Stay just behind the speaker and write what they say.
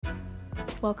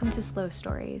Welcome to Slow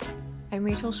Stories. I'm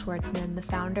Rachel Schwartzman, the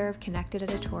founder of Connected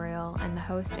Editorial and the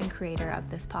host and creator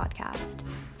of this podcast.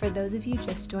 For those of you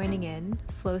just joining in,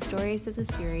 Slow Stories is a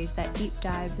series that deep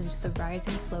dives into the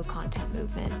rising slow content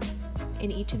movement.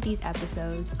 In each of these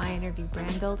episodes, I interview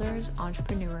brand builders,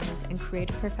 entrepreneurs, and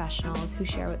creative professionals who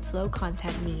share what slow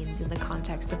content means in the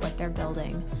context of what they're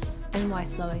building, and why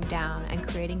slowing down and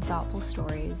creating thoughtful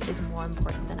stories is more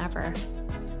important than ever.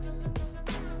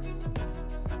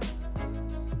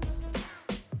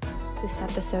 This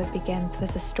episode begins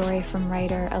with a story from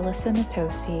writer Alyssa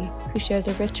Natosi, who shares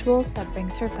a ritual that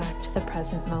brings her back to the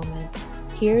present moment.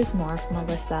 Here's more from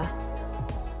Alyssa.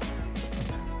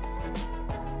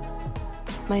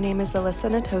 My name is Alyssa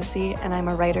Natosi, and I'm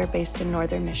a writer based in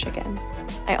Northern Michigan.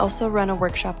 I also run a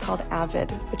workshop called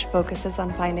Avid, which focuses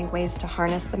on finding ways to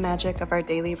harness the magic of our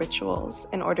daily rituals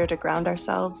in order to ground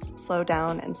ourselves, slow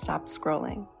down, and stop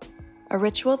scrolling. A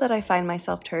ritual that I find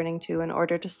myself turning to in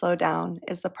order to slow down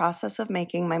is the process of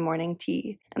making my morning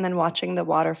tea and then watching the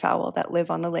waterfowl that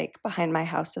live on the lake behind my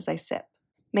house as I sip.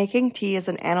 Making tea is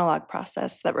an analog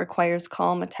process that requires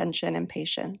calm attention and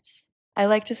patience. I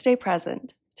like to stay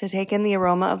present, to take in the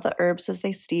aroma of the herbs as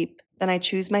they steep, then I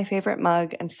choose my favorite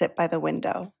mug and sit by the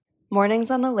window.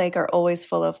 Mornings on the lake are always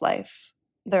full of life.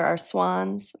 There are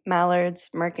swans,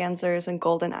 mallards, mergansers, and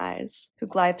golden eyes who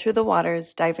glide through the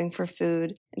waters, diving for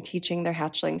food and teaching their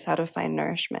hatchlings how to find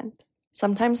nourishment.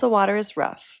 Sometimes the water is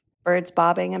rough, birds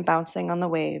bobbing and bouncing on the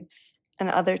waves, and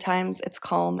other times it's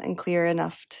calm and clear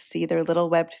enough to see their little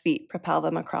webbed feet propel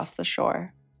them across the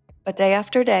shore. But day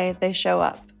after day, they show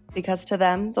up, because to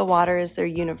them, the water is their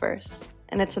universe,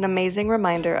 and it's an amazing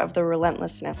reminder of the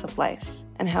relentlessness of life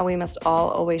and how we must all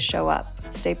always show up,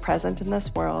 stay present in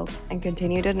this world, and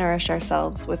continue to nourish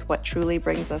ourselves with what truly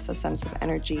brings us a sense of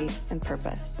energy and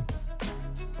purpose.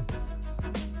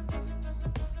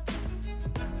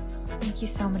 Thank you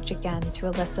so much again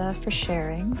to Alyssa for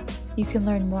sharing. You can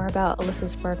learn more about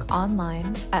Alyssa's work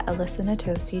online at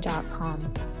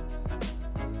alyssanatosi.com.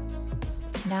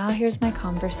 Now here's my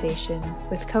conversation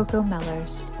with Coco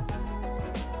Mellers.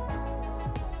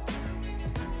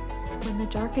 When the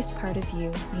darkest part of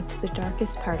you meets the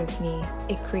darkest part of me,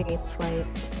 it creates light.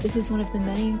 This is one of the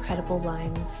many incredible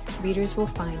lines readers will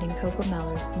find in Coco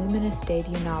Mellers' luminous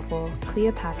debut novel,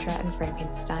 Cleopatra and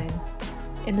Frankenstein.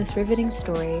 In this riveting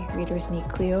story, readers meet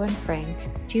Cleo and Frank,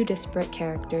 two disparate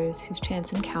characters whose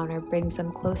chance encounter brings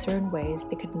them closer in ways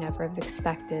they could never have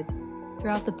expected.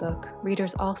 Throughout the book,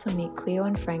 readers also meet Cleo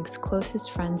and Frank's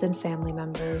closest friends and family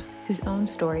members, whose own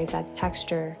stories add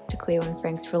texture to Cleo and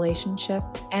Frank's relationship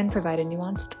and provide a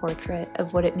nuanced portrait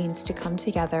of what it means to come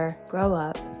together, grow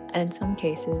up, and in some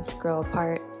cases, grow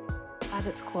apart. At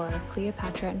its core,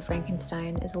 Cleopatra and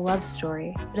Frankenstein is a love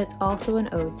story, but it's also an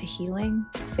ode to healing,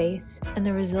 faith, and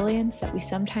the resilience that we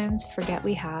sometimes forget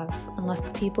we have unless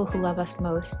the people who love us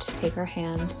most take our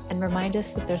hand and remind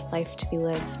us that there's life to be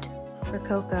lived. For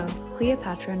Coco,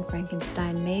 Cleopatra and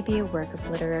Frankenstein may be a work of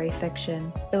literary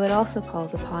fiction, though it also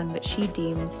calls upon what she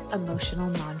deems emotional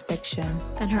nonfiction.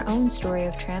 And her own story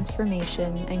of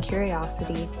transformation and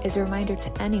curiosity is a reminder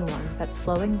to anyone that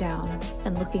slowing down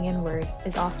and looking inward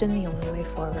is often the only way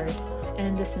forward. And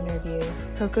in this interview,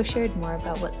 Coco shared more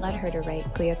about what led her to write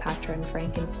Cleopatra and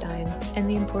Frankenstein and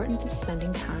the importance of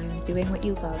spending time doing what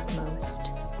you love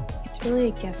most. It's really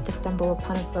a gift to stumble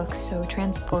upon a book so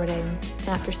transporting, and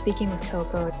after speaking with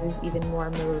Coco, I was even more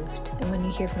moved. And when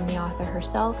you hear from the author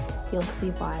herself, you'll see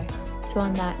why. So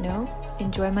on that note,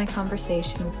 enjoy my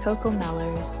conversation with Coco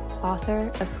Mellers,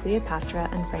 author of Cleopatra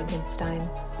and Frankenstein.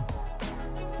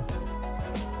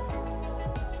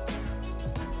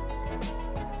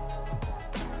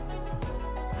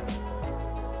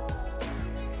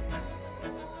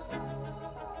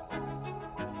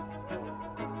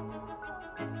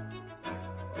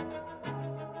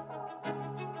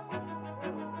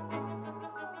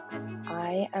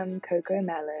 I am Coco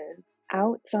Mellers.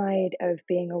 Outside of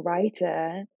being a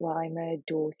writer, well, I'm a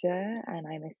daughter and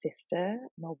I'm a sister,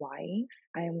 I'm a wife.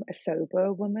 I'm a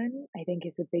sober woman, I think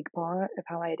is a big part of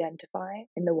how I identify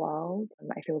in the world.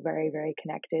 I feel very, very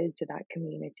connected to that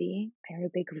community. I'm a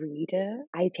big reader.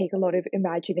 I take a lot of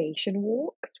imagination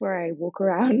walks where I walk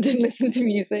around and listen to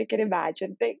music and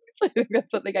imagine things. I think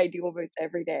that's something I do almost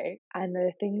every day. And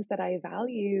the things that I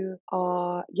value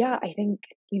are, I think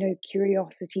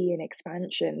curiosity and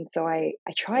expansion. So I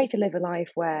try to live a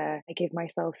life where I give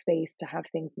myself space to have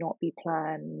things not be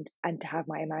planned and to have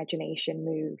my imagination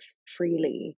move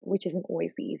freely, which isn't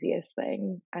always the easiest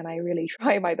thing. And I really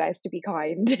try my best to be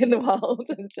kind in the world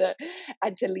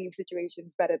and to leave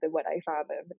situations better than when I found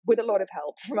them, with a lot of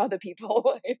help from other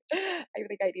people. I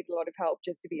think I need a lot of help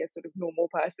just to be a sort of normal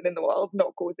person in the world,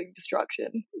 not causing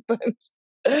destruction. But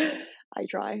I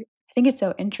try. I think it's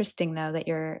so interesting, though, that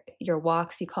your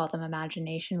walks, you call them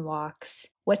imagination walks.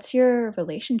 What's your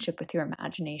relationship with your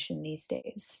imagination these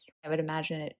days? I would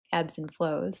imagine it ebbs and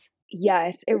flows.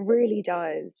 Yes, it really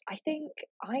does. I think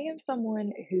I am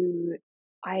someone who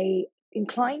I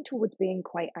incline towards being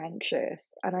quite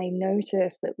anxious. And I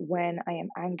notice that when I am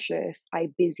anxious, I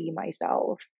busy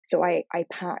myself. So I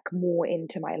pack more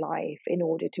into my life in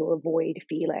order to avoid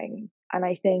feeling. And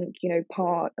I think,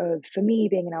 part of, for me,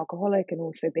 being an alcoholic and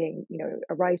also being,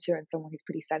 a writer and someone who's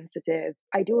pretty sensitive,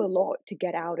 I do a lot to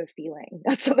get out of feeling.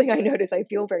 That's something I notice. I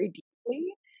feel very deeply.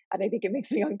 And I think it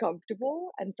makes me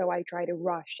uncomfortable. And so I try to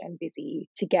rush and busy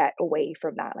to get away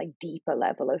from that like deeper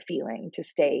level of feeling, to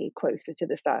stay closer to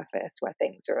the surface where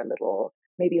things are a little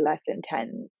maybe less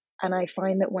intense. And I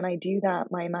find that when I do that,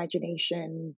 my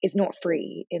imagination is not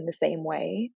free in the same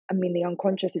way. I mean, the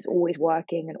unconscious is always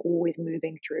working and always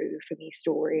moving through, for me,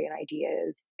 story and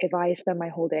ideas. If I spend my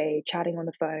whole day chatting on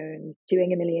the phone,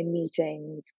 doing a million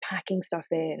meetings, packing stuff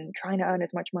in, trying to earn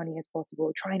as much money as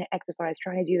possible, trying to exercise,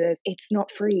 trying to do this, it's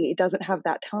not free. It doesn't have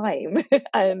that time.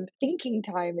 And thinking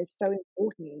time is so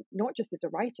important, not just as a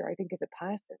writer, I think as a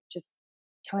person, just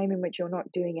time in which you're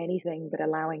not doing anything but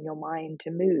allowing your mind to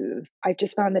move. I've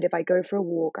just found that if I go for a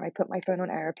walk and I put my phone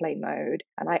on airplane mode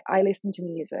and I listen to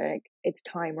music, it's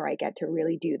time where I get to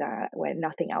really do that, where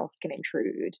nothing else can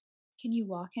intrude. Can you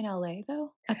walk in LA,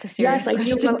 though? That's a serious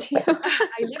question too.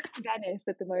 I live in Venice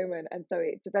at the moment, and so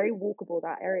it's very walkable,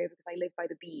 that area, because I live by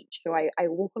the beach. So I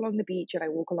walk along the beach and I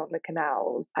walk along the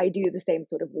canals. I do the same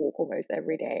sort of walk almost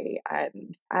every day.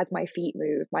 And as my feet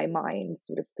move, my mind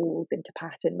sort of falls into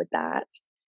pattern with that.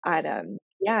 And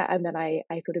and then I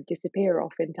sort of disappear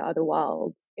off into other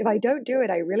worlds. If I don't do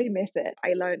it, I really miss it.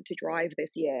 I learned to drive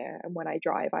this year, and when I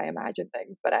drive, I imagine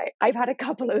things. But I've had a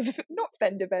couple of, not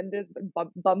fender benders, but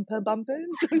bumper bumpers.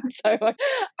 So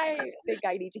I think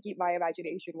I need to keep my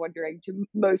imagination wandering to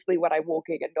mostly when I'm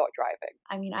walking and not driving.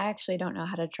 I mean, I actually don't know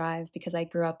how to drive because I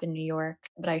grew up in New York,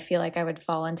 but I feel like I would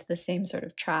fall into the same sort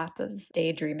of trap of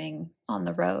daydreaming on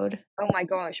the road. Oh my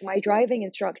gosh, my driving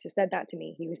instructor said that to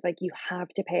me. He was like, you have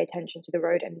to pay attention to the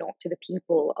road and not to the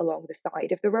people along the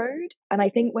side of the road. And I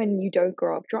think when you don't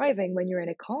grow up driving, when you're in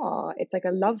a car, it's like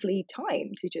a lovely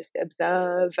time to just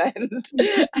observe and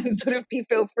and sort of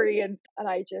feel free. And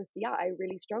I just, I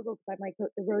really struggle because I'm like,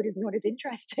 look, the road is not as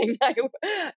interesting.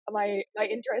 My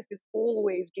interest is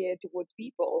always geared towards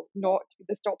people, not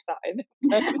the stop sign.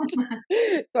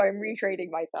 So I'm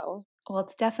retraining myself. Well,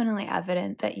 it's definitely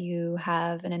evident that you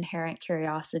have an inherent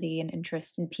curiosity and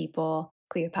interest in people.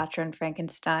 Cleopatra and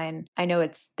Frankenstein, I know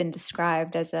it's been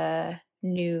described as a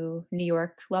new New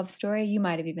York love story. You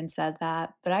might have even said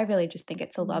that, but I really just think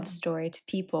it's a love story to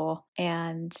people.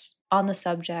 And on the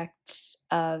subject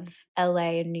of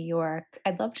LA and New York,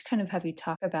 I'd love to kind of have you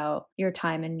talk about your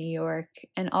time in New York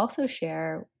and also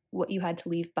share what you had to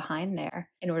leave behind there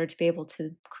in order to be able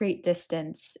to create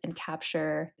distance and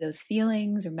capture those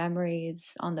feelings or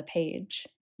memories on the page.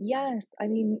 Yes, I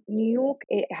mean, New York,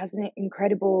 it has an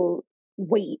incredible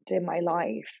weight in my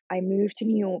life. I moved to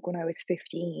New York when I was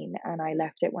 15 and I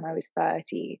left it when I was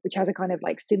 30, which has a kind of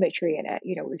like symmetry in it.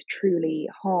 It was truly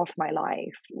half my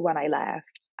life when I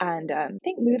left. And I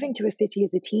think moving to a city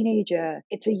as a teenager,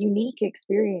 it's a unique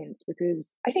experience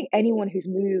because I think anyone who's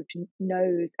moved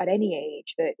knows at any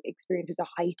age that experiences are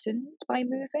heightened by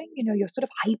moving. You're sort of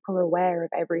hyper aware of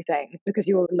everything because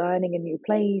you're learning a new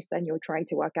place and you're trying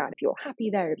to work out if you're happy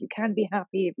there, if you can be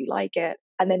happy, if you like it.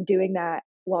 And then doing that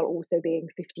while also being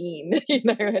 15,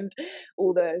 and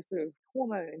all the sort of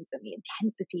hormones and the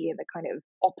intensity and the kind of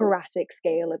operatic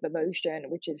scale of emotion,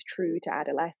 which is true to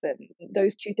adolescence.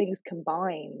 Those two things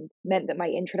combined meant that my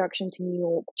introduction to New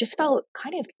York just felt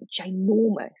kind of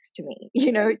ginormous to me.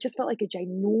 It just felt like a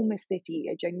ginormous city,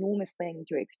 a ginormous thing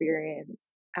to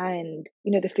experience. And,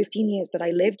 the 15 years that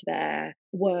I lived there,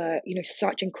 were,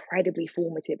 such incredibly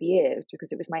formative years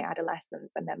because it was my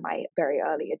adolescence and then my very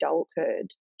early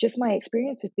adulthood. Just my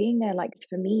experience of being there, like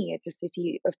for me, it's a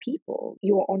city of people.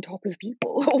 You're on top of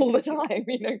people all the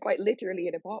time, quite literally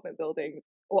in apartment buildings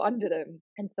or under them.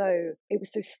 And so it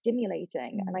was so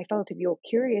stimulating. And I felt if you're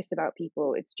curious about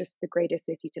people, it's just the greatest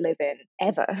city to live in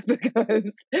ever because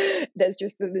there's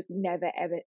just sort of this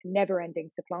never ending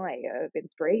supply of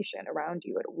inspiration around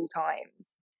you at all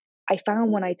times. I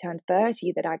found when I turned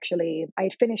 30 that actually I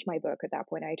had finished my book at that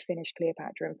point. I had finished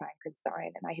Cleopatra and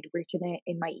Frankenstein, and I had written it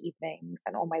in my evenings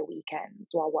and on my weekends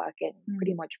while working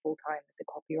pretty much full time as a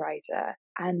copywriter.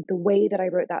 And the way that I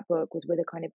wrote that book was with a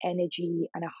kind of energy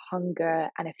and a hunger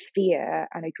and a fear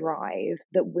and a drive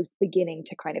that was beginning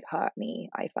to kind of hurt me.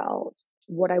 I felt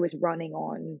what I was running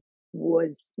on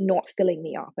was not filling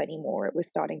me up anymore. It was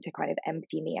starting to kind of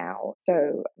empty me out.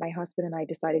 So my husband and I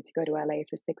decided to go to LA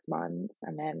for 6 months,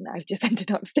 and then I just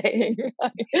ended up staying.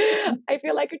 I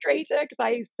feel like a traitor because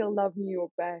I still love New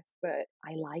York best, but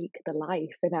I like the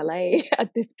life in LA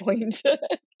at this point.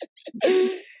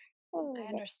 I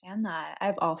understand that.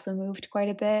 I've also moved quite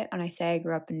a bit. When I say I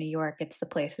grew up in New York, it's the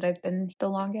place that I've been the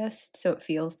longest, so it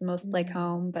feels the most like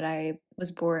home. But I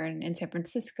was born in San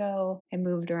Francisco. I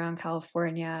moved around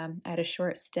California. I had a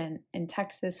short stint in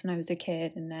Texas when I was a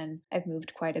kid, and then I've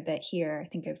moved quite a bit here. I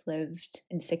think I've lived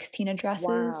in 16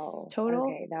 addresses total.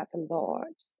 Okay, that's a lot.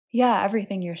 Yeah,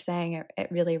 everything you're saying,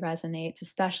 it really resonates,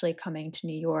 especially coming to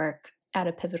New York at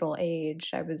a pivotal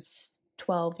age. I was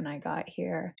 12 when I got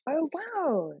here. Oh,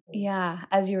 wow. Yeah,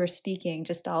 as you were speaking,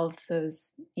 just all of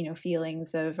those,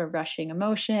 feelings of a rushing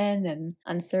emotion and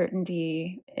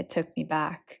uncertainty, it took me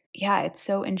back. Yeah, it's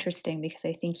so interesting because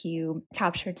I think you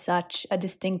captured such a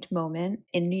distinct moment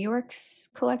in New York's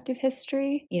collective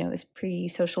history. It was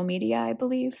pre-social media, I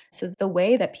believe. So the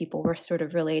way that people were sort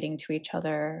of relating to each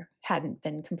other hadn't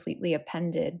been completely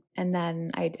appended. And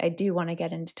then I do want to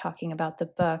get into talking about the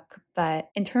book, but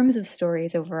in terms of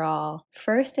stories overall,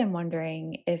 first I'm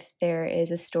wondering if there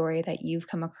is a story that you've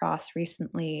come across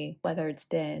recently, whether it's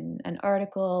been an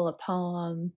article, a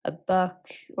poem, a book,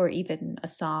 or even a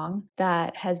song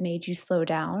that has made you slow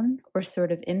down or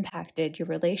sort of impacted your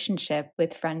relationship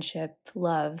with friendship,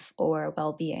 love, or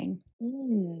well-being.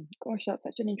 Gosh, that's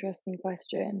such an interesting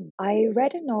question. I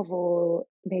read a novel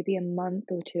maybe a month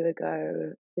or two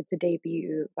ago. It's a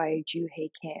debut by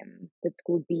Joo-Hae Kim that's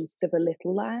called Beasts of a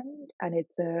Little Land. And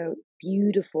it's a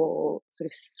beautiful, sort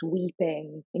of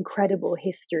sweeping, incredible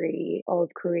history of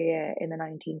Korea in the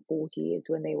 1940s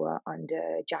when they were under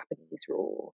Japanese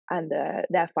rule and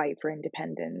their fight for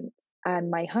independence. And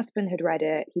my husband had read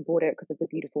it. He bought it because of the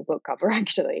beautiful book cover,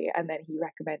 actually. And then he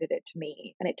recommended it to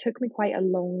me. And it took me quite a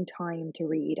long time to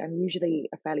read. I'm usually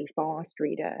a fairly fast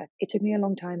reader. It took me a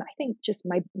long time. I think just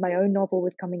my own novel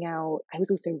was coming out. I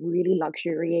was also really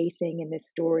luxuriating in this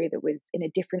story that was in a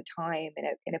different time,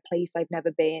 in a place I've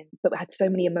never been, but had so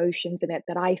many emotions in it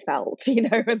that I felt, and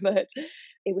that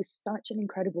it was such an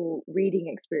incredible reading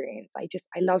experience.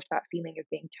 I loved that feeling of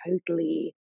being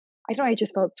totally, I don't know, I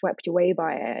just felt swept away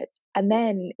by it. And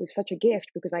then it was such a gift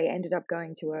because I ended up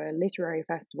going to a literary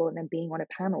festival and then being on a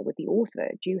panel with the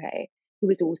author, Joo-Hae, who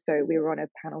was also, we were on a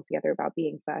panel together about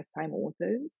being first-time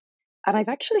authors. And I've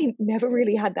actually never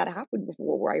really had that happen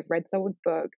before, where I've read someone's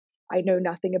book, I know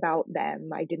nothing about them,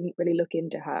 I didn't really look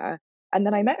into her, and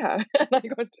then I met her, and I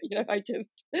got to,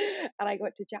 I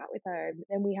got to chat with her, and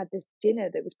then we had this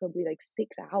dinner that was probably like 6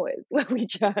 hours, where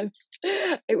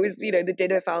it was, the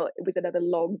dinner it was another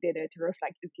long dinner to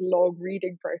reflect this long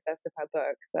reading process of her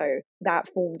book. So that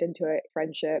formed into a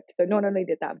friendship. So not only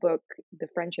did that book, the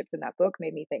friendships in that book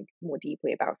made me think more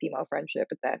deeply about female friendship,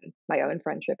 but then my own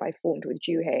friendship I formed with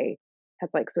Joo-Hae has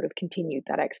sort of continued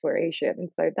that exploration.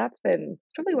 And so that's been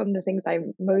probably one of the things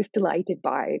I'm most delighted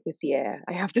by this year,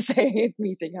 I have to say, is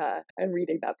meeting her and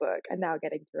reading that book and now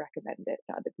getting to recommend it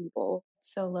to other people.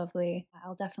 So lovely.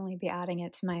 I'll definitely be adding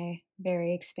it to my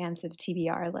very expansive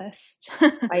TBR list.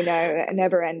 I know,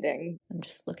 never ending. I'm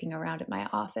just looking around at my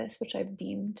office, which I've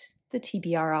deemed the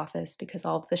TBR office because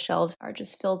all of the shelves are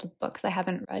just filled with books I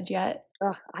haven't read yet.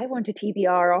 Oh, I want a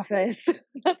TBR office.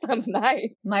 That sounds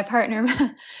nice. My partner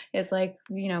is like,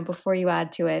 before you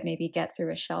add to it, maybe get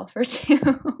through a shelf or two.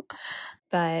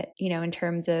 But, in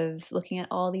terms of looking at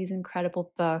all these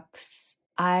incredible books,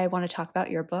 I want to talk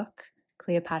about your book,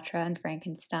 Cleopatra and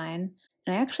Frankenstein.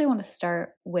 And I actually want to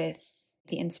start with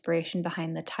the inspiration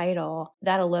behind the title.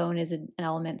 That alone is an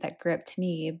element that gripped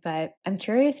me, but I'm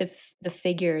curious if the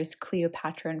figures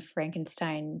Cleopatra and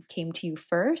Frankenstein came to you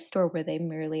first, or were they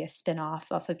merely a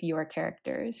spin-off of your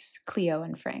characters, Cleo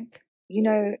and Frank? You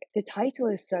know, the title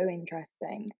is so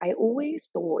interesting. I always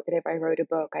thought that if I wrote a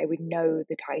book, I would know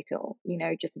the title,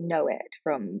 just know it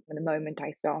from the moment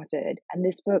I started. And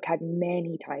this book had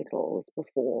many titles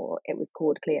before it was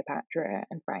called Cleopatra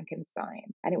and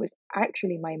Frankenstein. And it was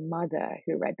actually my mother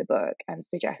who read the book and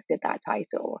suggested that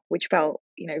title, which felt,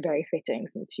 very fitting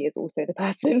since she is also the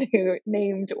person who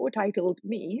named or titled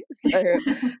me. So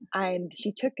and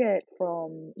she took it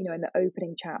from, in the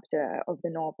opening chapter of the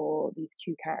novel, these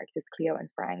two characters, Cleo and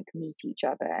Frank, meet each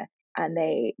other. And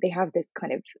they have this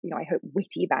kind of, I hope,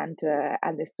 witty banter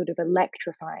and this sort of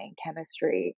electrifying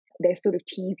chemistry. They sort of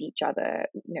tease each other.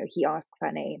 He asks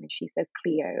her name and she says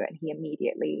Cleo, and he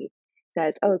immediately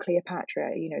says, "Oh,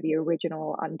 Cleopatra, the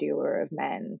original undoer of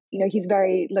men." He's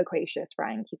very loquacious,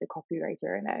 Frank. He's a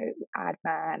copywriter and a ad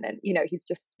man. And, he's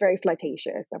just very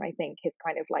flirtatious. And I think his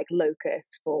kind of like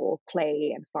locus for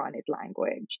play and fun is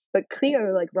language. But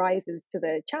Cleo like rises to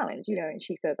the challenge, and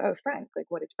she says, "Oh, Frank, like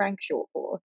what is Frank short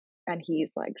for?" And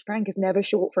he's like, "Frank is never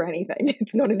short for anything.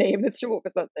 It's not a name that's short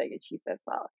for something." And she says,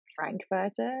 "Well,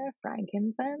 Frankfurter,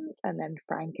 frankincense, and then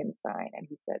Frankenstein." And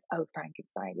he says, "Oh,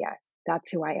 Frankenstein, yes,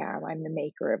 that's who I am. I'm the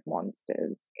maker of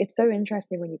monsters." It's so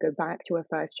interesting when you go back to a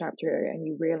first chapter and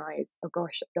you realize, oh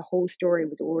gosh, the whole story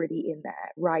was already in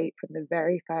there right from the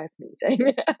very first meeting.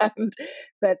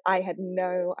 But I had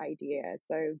no idea.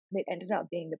 So it ended up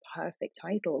being the perfect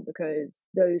title because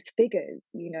those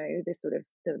figures, this sort of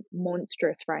the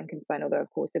monstrous Frankenstein, although of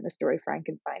course in the story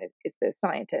Frankenstein is the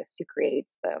scientist who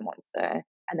creates the monster,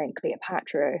 and then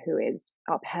Cleopatra, who is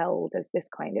upheld as this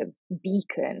kind of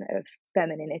beacon of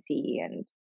femininity and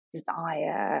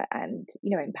desire and,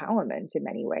 empowerment in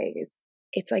many ways.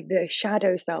 It's like the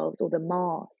shadow selves or the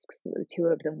masks that the two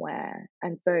of them wear.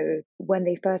 And so when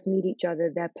they first meet each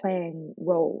other, they're playing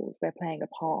roles, they're playing a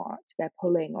part, they're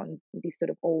pulling on these sort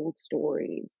of old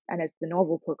stories. And as the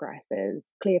novel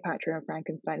progresses, Cleopatra and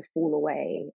Frankenstein fall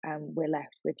away, and we're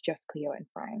left with just Cleo and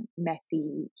Frank.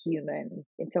 Messy, human,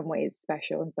 in some ways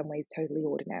special, in some ways totally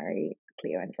ordinary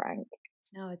Cleo and Frank.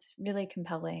 No, it's really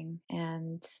compelling.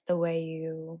 And the way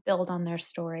you build on their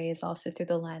stories also through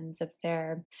the lens of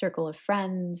their circle of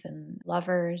friends and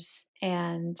lovers.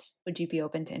 And would you be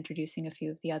open to introducing a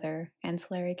few of the other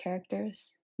ancillary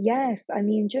characters? Yes, I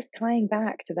mean, just tying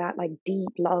back to that like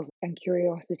deep love and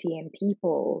curiosity in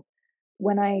people.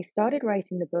 When I started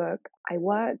writing the book, I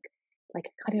work like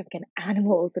kind of like an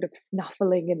animal sort of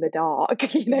snuffling in the dark,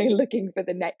 looking for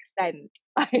the next scent.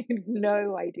 I have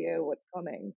no idea what's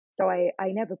coming. So I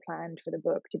never planned for the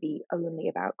book to be only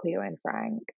about Cleo and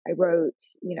Frank. I wrote,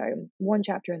 one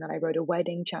chapter, and then I wrote a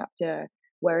wedding chapter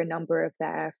where a number of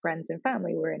their friends and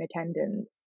family were in attendance.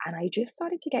 And I just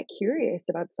started to get curious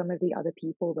about some of the other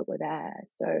people that were there.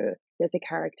 So there's a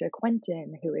character,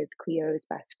 Quentin, who is Cleo's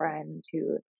best friend,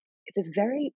 who is a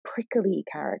very prickly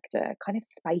character, kind of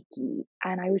spiky.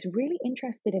 And I was really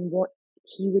interested in what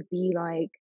he would be like,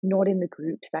 not in the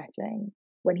group setting,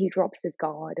 when he drops his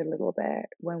guard a little bit,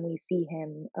 when we see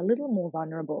him a little more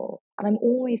vulnerable. And I'm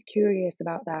always curious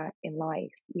about that in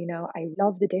life. I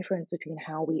love the difference between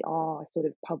how we are sort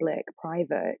of public,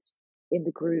 private, in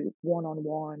the group,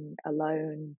 one-on-one,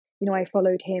 alone. I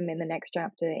followed him in the next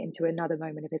chapter into another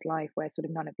moment of his life where sort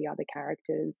of none of the other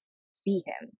characters see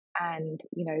him. And,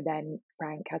 then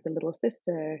Frank has a little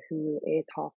sister who is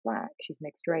half black. She's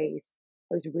mixed race.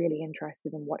 I was really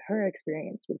interested in what her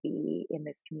experience would be in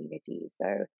this community. So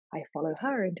I follow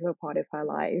her into a part of her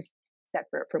life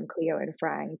separate from Cleo and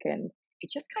Frank. And it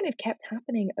just kind of kept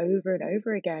happening over and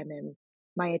over again. And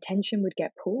my attention would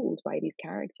get pulled by these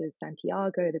characters.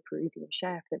 Santiago, the Peruvian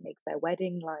chef that makes their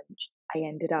wedding lunch. I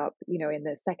ended up, in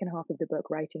the second half of the book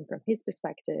writing from his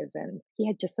perspective. And he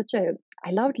had just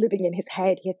I loved living in his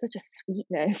head. He had such a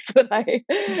sweetness that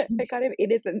a kind of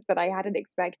innocence that I hadn't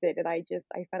expected. And I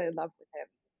fell in love with him.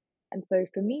 And so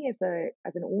for me as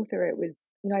an author, it was,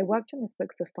 I worked on this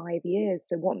book for 5 years.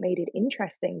 So what made it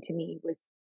interesting to me was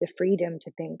the freedom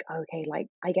to think, okay, like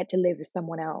I get to live as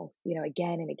someone else,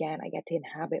 again and again. I get to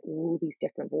inhabit all these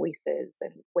different voices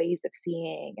and ways of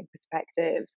seeing and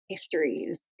perspectives,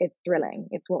 histories. It's thrilling.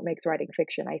 It's what makes writing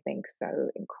fiction, I think, so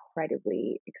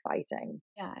incredibly exciting.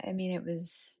 Yeah, I mean, it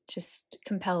was just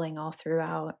compelling all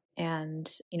throughout. And,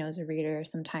 as a reader,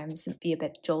 sometimes it'd be a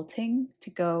bit jolting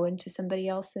to go into somebody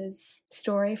else's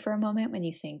story for a moment when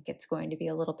you think it's going to be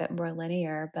a little bit more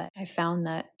linear. But I found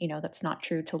that, that's not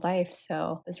true to life.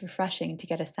 So it was refreshing to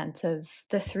get a sense of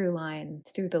the through line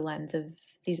through the lens of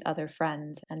these other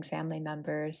friends and family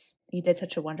members. You did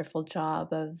such a wonderful job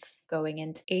of going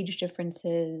into age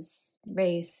differences,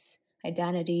 race,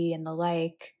 identity, and the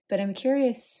like, But I'm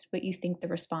curious what you think the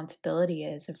responsibility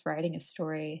is of writing a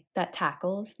story that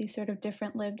tackles these sort of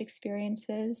different lived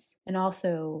experiences, and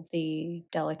also the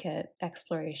delicate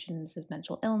explorations of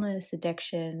mental illness,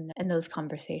 addiction, and those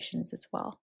conversations as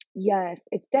well. Yes,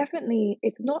 it's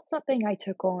not something I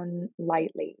took on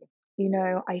lightly.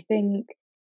 I think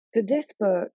for this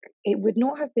book, it would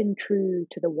not have been true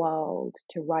to the world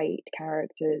to write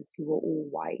characters who were all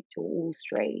white or all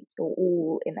straight or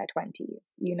all in their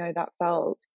 20s. That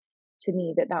felt to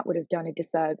me that that would have done a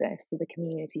disservice to the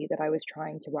community that I was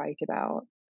trying to write about.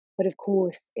 But of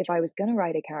course, if I was going to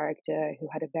write a character who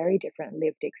had a very different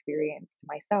lived experience to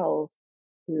myself,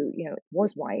 who,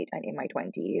 was white and in my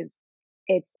 20s,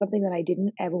 it's something that I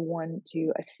didn't ever want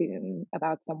to assume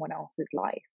about someone else's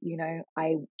life.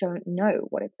 I don't know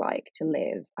what it's like to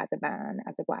live as a man,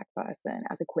 as a Black person,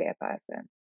 as a queer person.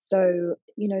 So,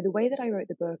 the way that I wrote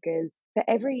the book is for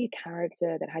every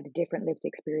character that had a different lived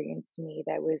experience to me,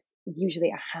 there was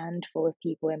usually a handful of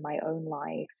people in my own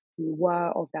life who were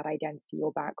of that identity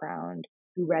or background,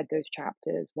 who read those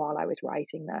chapters while I was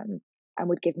writing them and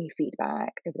would give me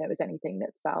feedback if there was anything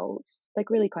that felt like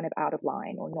really kind of out of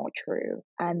line or not true.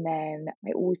 And then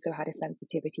I also had a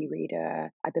sensitivity reader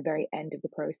at the very end of the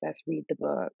process read the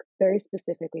book very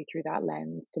specifically through that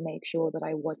lens to make sure that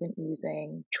I wasn't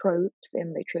using tropes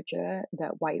in literature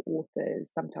that white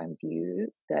authors sometimes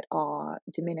use that are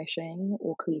diminishing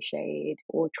or cliched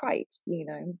or trite.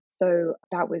 So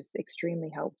that was extremely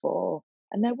helpful.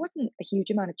 And there wasn't a huge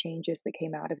amount of changes that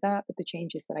came out of that, but the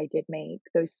changes that I did make,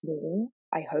 though small,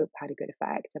 I hope had a good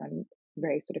effect. And I'm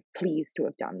very sort of pleased to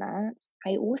have done that.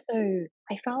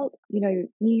 I felt, New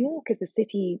York is a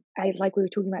city, like we were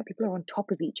talking about, people are on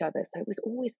top of each other. So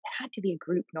it had to be a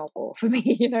group novel for me.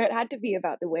 It had to be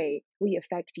about the way we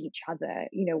affect each other,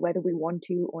 whether we want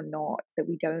to or not, that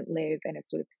we don't live in a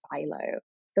sort of silo.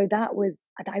 So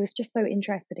I was just so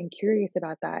interested and curious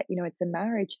about that. It's a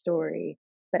marriage story.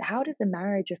 But how does a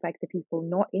marriage affect the people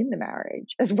not in the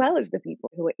marriage, as well as the people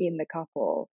who are in the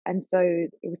couple? And so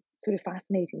it was sort of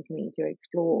fascinating to me to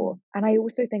explore. And I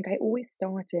also think I always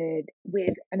started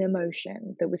with an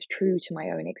emotion that was true to my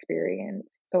own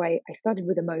experience. So I started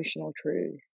with emotional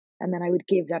truth. And then I would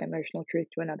give that emotional truth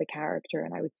to another character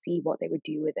and I would see what they would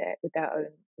do with it, with their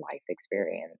own life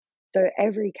experience. So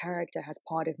every character has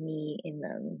part of me in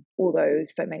them, although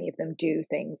so many of them do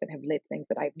things and have lived things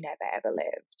that I've never ever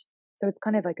lived. So it's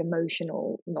kind of like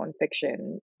emotional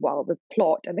nonfiction, while the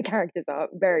plot and the characters are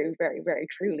very, very, very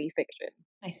truly fiction.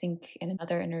 I think in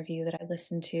another interview that I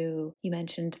listened to, you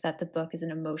mentioned that the book is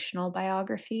an emotional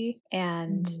biography.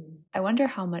 And I wonder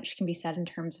how much can be said in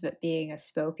terms of it being a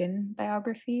spoken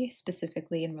biography,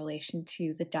 specifically in relation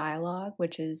to the dialogue,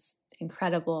 which is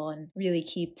incredible and really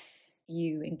keeps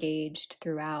you engaged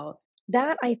throughout.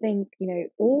 That I think,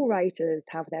 all writers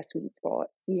have their sweet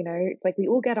spots. It's like we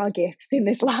all get our gifts in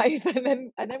this life and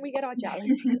then we get our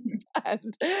challenges.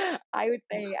 And I would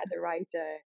say as a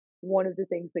writer, one of the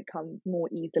things that comes more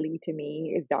easily to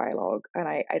me is dialogue. And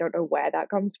I don't know where that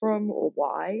comes from or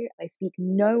why. I speak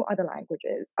no other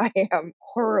languages. I am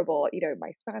horrible.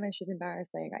 My Spanish is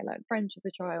embarrassing. I learned French as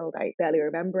a child. I barely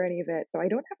remember any of it. So I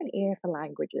don't have an ear for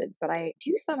languages, but I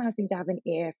do somehow seem to have an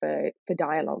ear for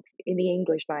dialogue in the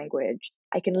English language.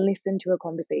 I can listen to a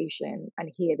conversation and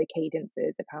hear the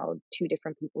cadences of how two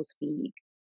different people speak,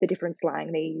 the different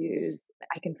slang they use.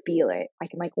 I can feel it. I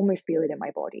can almost feel it in my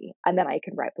body, and then I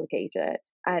can replicate it.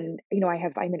 And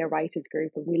I'm in a writers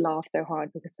group and we laugh so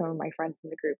hard because some of my friends in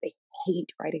the group, they hate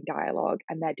writing dialogue,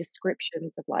 and their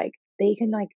descriptions of they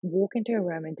can walk into a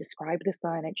room and describe the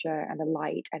furniture and the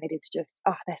light, and it is just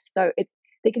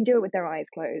they can do it with their eyes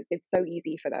closed. It's so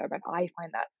easy for them. And I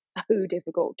find that so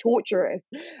difficult, torturous.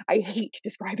 I hate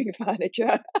describing furniture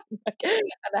and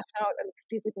the house and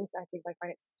physical settings. I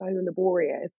find it so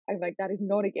laborious. I'm like, that is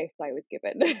not a gift I was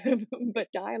given.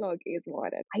 But dialogue is one.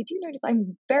 And I do notice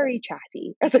I'm very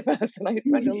chatty as a person. I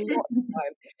spend a lot of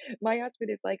time. My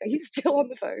husband is like, are you still on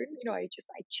the phone? I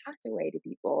chat away to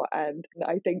people. And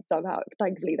I think somehow,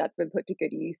 thankfully, that's been put to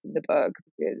good use in the book,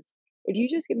 because if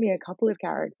you just give me a couple of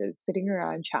characters sitting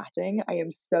around chatting, I am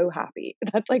so happy.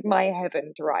 That's like my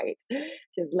heaven to write.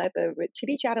 Just let them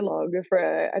chitty chat along for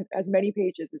as many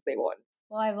pages as they want.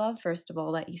 Well, I love, first of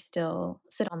all, that you still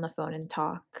sit on the phone and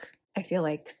talk. I feel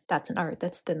like that's an art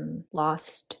that's been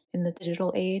lost in the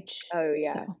digital age. Oh,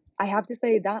 yeah. So I have to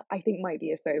say that I think might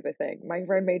be a sober thing. My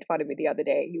friend made fun of me the other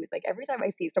day. He was like, every time I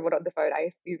see someone on the phone, I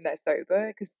assume they're sober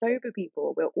because sober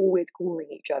people, we're always calling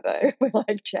each other. We're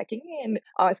like checking in,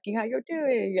 asking how you're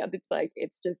doing. And it's like,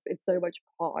 it's so much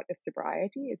part of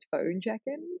sobriety is phone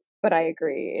check-ins. But I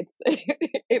agree. It's,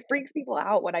 it freaks people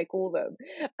out when I call them.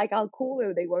 Like I'll call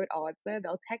them, they won't answer.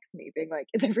 They'll text me being like,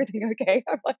 is everything okay?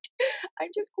 I'm like, I'm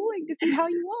just calling to see how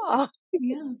you are.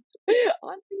 Yeah.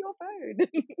 Answer your phone.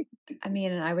 I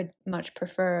mean, I would much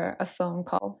prefer a phone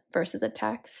call versus a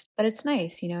text, but it's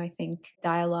nice. I think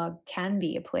dialogue can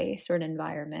be a place or an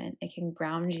environment. It can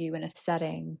ground you in a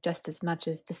setting just as much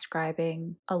as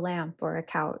describing a lamp or a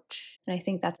couch. And I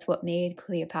think that's what made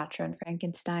Cleopatra and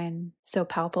Frankenstein so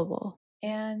palpable.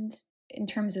 And in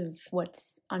terms of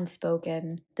what's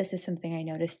unspoken, this is something I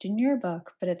noticed in your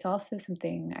book, but it's also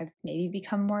something I've maybe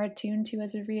become more attuned to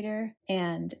as a reader.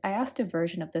 And I asked a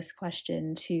version of this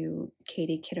question to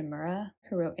Katie Kitamura,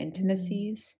 who wrote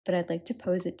Intimacies, but I'd like to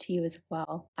pose it to you as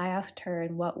well. I asked her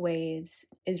in what ways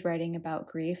is writing about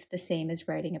grief the same as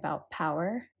writing about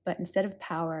power, but instead of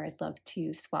power, I'd love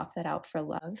to swap that out for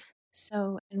love.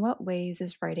 So, in what ways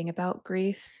is writing about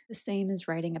grief the same as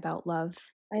writing about love?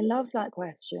 I love that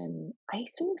question. I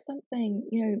saw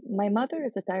something, my mother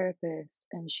is a therapist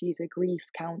and she's a grief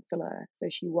counselor. So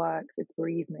she works, it's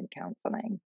bereavement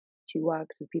counseling. She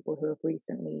works with people who have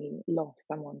recently lost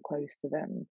someone close to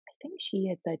them. I think she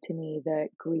had said to me that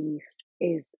grief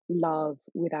is love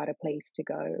without a place to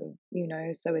go,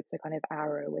 so it's a kind of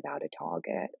arrow without a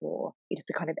target, or it's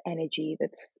a kind of energy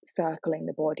that's circling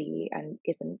the body and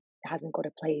hasn't got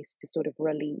a place to sort of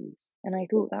release. And I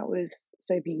thought that was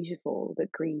so beautiful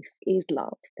that grief is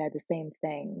love. They're the same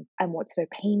thing. And what's so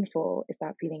painful is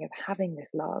that feeling of having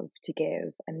this love to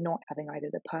give and not having either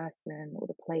the person or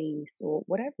the place or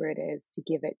whatever it is to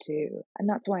give it to. And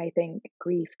that's why I think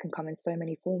grief can come in so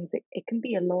many forms. It can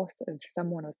be a loss of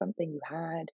someone or something you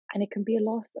had, and it can be a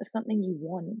loss of something you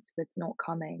want that's not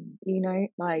coming,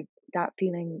 like that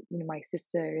feeling. My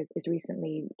sister is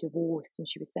recently divorced, and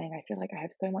she was saying, I feel like I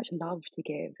have so much love to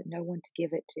give and no one to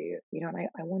give it to, and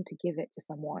I want to give it to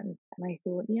someone. And I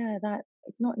thought, yeah, that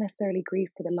it's not necessarily grief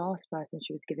for the last person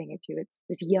she was giving it to. It's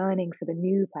this yearning for the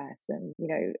new person,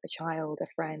 a child, a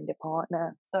friend, a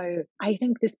partner. So I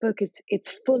think this book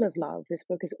it's full of love. This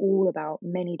book is all about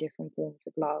many different forms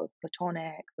of love: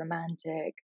 platonic,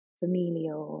 romantic,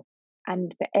 familial.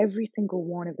 And for every single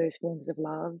one of those forms of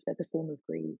love, there's a form of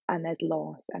grief, and there's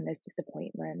loss, and there's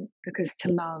disappointment, because to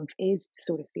love is to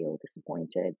sort of feel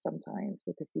disappointed sometimes,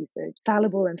 because these are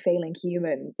fallible and failing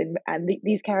humans, and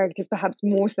these characters perhaps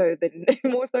more so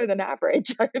than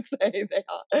average. I would say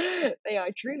they are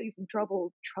truly some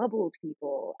troubled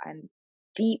people, and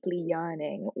deeply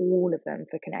yearning, all of them,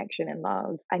 for connection and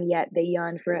love, and yet they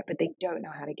yearn for it, but they don't know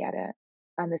how to get it.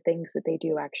 And the things that they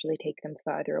do actually take them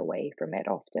further away from it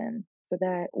often. So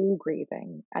they're all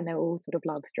grieving and they're all sort of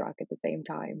love struck at the same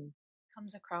time.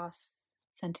 Comes across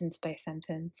sentence by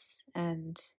sentence.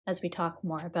 And as we talk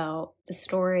more about the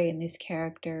story and these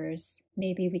characters,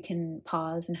 maybe we can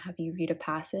pause and have you read a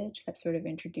passage that sort of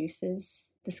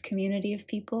introduces this community of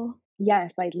people.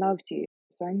 Yes, I'd love to.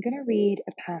 So I'm going to read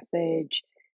a passage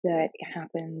that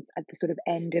happens at the sort of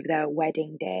end of their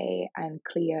wedding day, and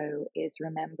Cleo is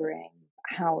remembering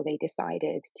how they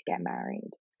decided to get married.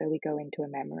 So we go into a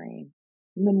memory.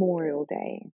 Memorial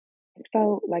Day. It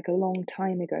felt like a long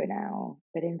time ago now,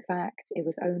 but in fact it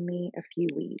was only a few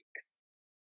weeks.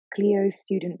 Cleo's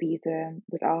student visa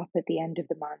was up at the end of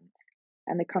the month,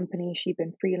 and the company she'd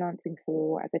been freelancing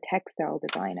for as a textile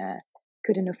designer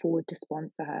couldn't afford to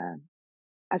sponsor her.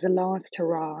 As a last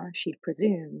hurrah, she'd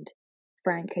presumed,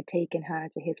 Frank had taken her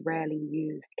to his rarely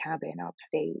used cabin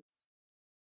upstate.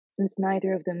 Since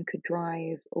neither of them could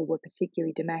drive or were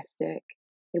particularly domestic,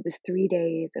 it was 3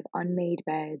 days of unmade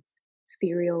beds,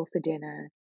 cereal for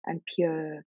dinner, and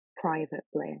pure, private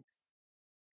bliss.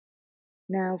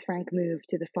 Now Frank moved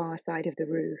to the far side of the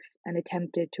roof and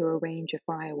attempted to arrange a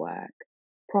firework,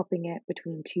 propping it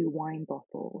between 2 wine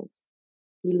bottles.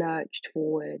 He lurched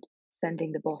forward,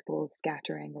 sending the bottles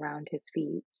scattering around his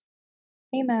feet.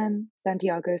 Hey man,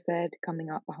 Santiago said, coming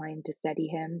up behind to steady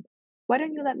him. Why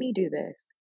don't you let me do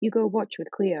this? You go watch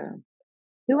with Cleo.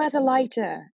 Who has a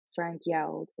lighter? Frank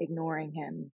yelled, ignoring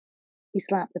him. He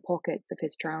slapped the pockets of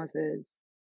his trousers.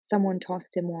 Someone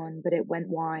tossed him one, but it went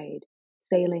wide,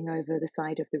 sailing over the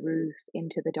side of the roof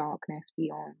into the darkness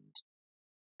beyond.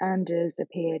 Anders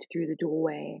appeared through the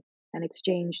doorway and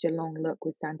exchanged a long look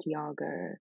with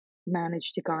Santiago,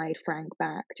 managed to guide Frank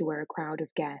back to where a crowd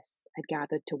of guests had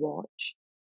gathered to watch.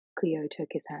 Cleo took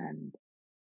his hand.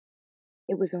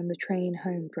 It was on the train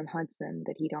home from Hudson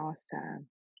that he'd asked her.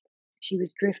 She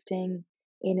was drifting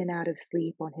in and out of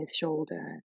sleep on his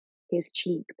shoulder, his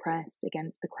cheek pressed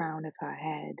against the crown of her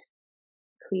head.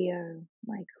 Cleo,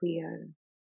 my Cleo.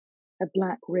 A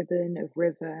black ribbon of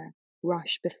river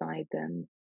rushed beside them,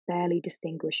 barely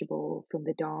distinguishable from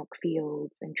the dark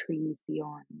fields and trees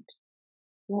beyond.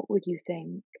 What would you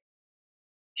think?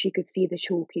 She could see the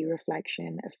chalky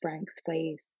reflection of Frank's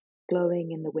face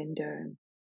glowing in the window.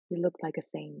 He looked like a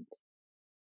saint.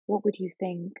 What would you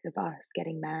think of us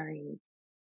getting married?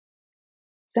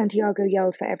 Santiago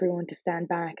yelled for everyone to stand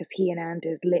back as he and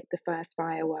Anders lit the first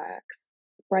fireworks.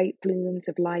 Bright flumes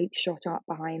of light shot up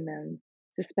behind them,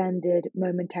 suspended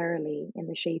momentarily in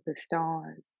the shape of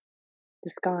stars. The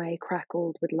sky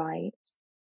crackled with light.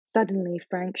 Suddenly,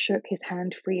 Frank shook his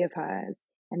hand free of hers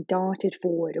and darted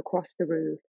forward across the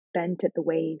roof, bent at the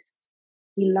waist.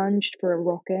 He lunged for a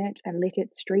rocket and lit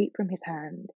it straight from his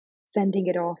hand, sending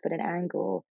it off at an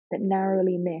angle that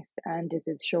narrowly missed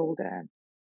Anders's shoulder.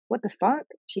 What the fuck?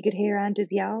 She could hear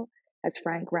Anders yell as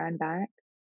Frank ran back.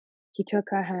 He took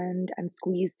her hand and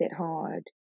squeezed it hard.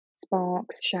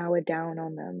 Sparks showered down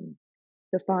on them.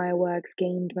 The fireworks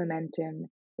gained momentum,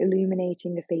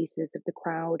 illuminating the faces of the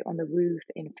crowd on the roof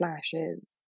in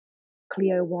flashes.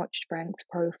 Cleo watched Frank's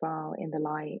profile in the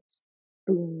light.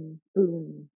 Boom,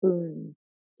 boom, boom.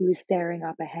 He was staring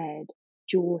up ahead,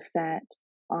 jaw set,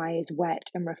 eyes wet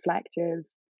and reflective.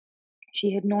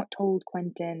 She had not told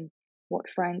Quentin what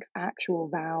Frank's actual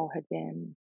vow had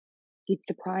been. He'd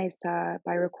surprised her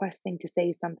by requesting to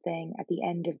say something at the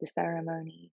end of the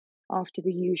ceremony, after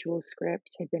the usual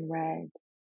script had been read.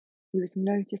 He was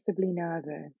noticeably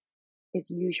nervous, his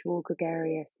usual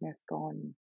gregariousness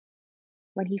gone.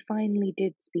 When he finally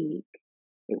did speak,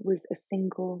 it was a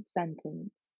single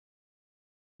sentence.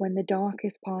 When the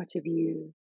darkest part of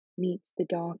you meets the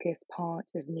darkest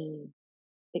part of me,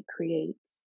 it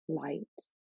creates light.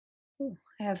 Ooh,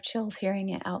 I have chills hearing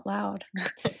it out loud.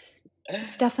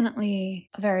 It's definitely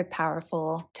a very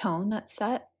powerful tone that's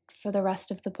set for the rest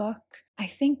of the book. I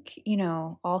think,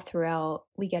 all throughout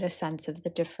we get a sense of the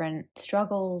different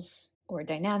struggles or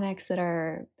dynamics that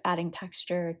are adding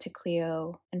texture to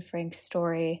Cleo and Frank's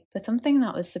story. But something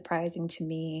that was surprising to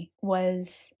me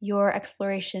was your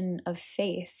exploration of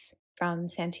faith, from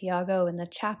Santiago in the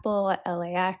chapel at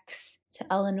LAX to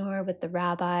Eleanor with the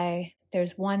rabbi.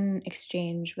 There's one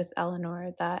exchange with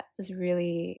Eleanor that was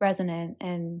really resonant,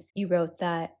 and you wrote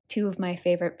that 2 of my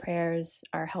favorite prayers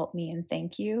are help me and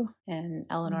thank you. And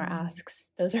Eleanor asks,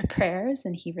 those are prayers?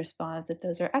 And he responds that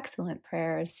those are excellent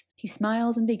prayers. He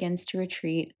smiles and begins to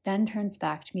retreat, then turns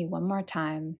back to me one more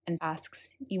time and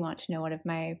asks, you want to know one of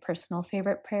my personal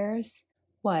favorite prayers?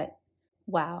 What?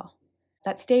 Wow.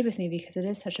 That stayed with me because it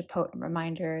is such a potent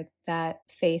reminder that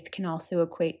faith can also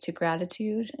equate to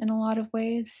gratitude in a lot of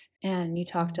ways. And you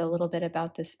talked a little bit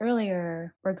about this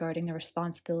earlier regarding the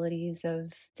responsibilities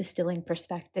of distilling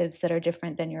perspectives that are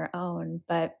different than your own.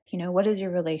 But, what is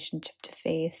your relationship to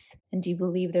faith? And do you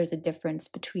believe there's a difference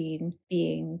between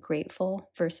being grateful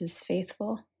versus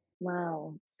faithful?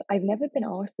 Wow. So I've never been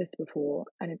asked this before,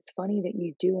 and it's funny that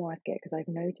you do ask it because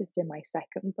I've noticed in my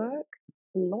second book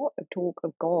a lot of talk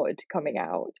of God coming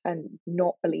out and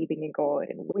not believing in God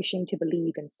and wishing to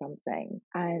believe in something.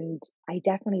 And I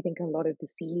definitely think a lot of the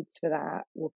seeds for that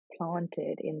were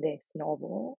planted in this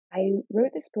novel. I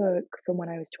wrote this book from when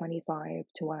I was 25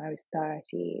 to when I was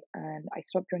 30, and I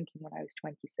stopped drinking when I was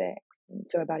 26.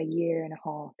 So about a year and a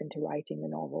half into writing the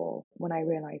novel, when I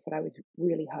realized that I was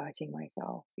really hurting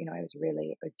myself,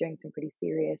 I was doing some pretty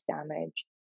serious damage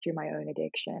through my own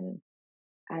addiction.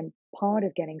 And part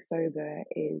of getting sober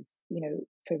is,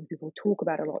 so people talk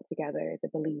about a lot together, is a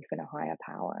belief in a higher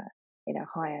power, in a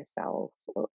higher self,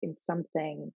 or in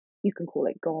something. You can call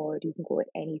it God, you can call it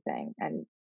anything. And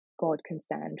God can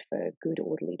stand for good,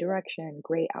 orderly direction,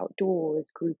 great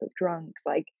outdoors, group of drunks,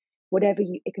 like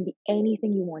it can be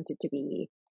anything you want it to be.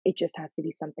 It just has to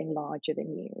be something larger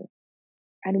than you.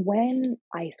 And when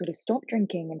I sort of stopped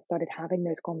drinking and started having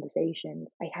those conversations,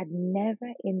 I had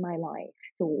never in my life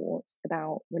thought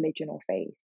about religion or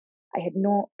faith. I had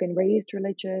not been raised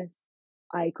religious.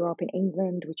 I grew up in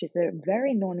England, which is a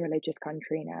very non-religious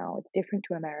country now. It's different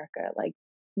to America. Like,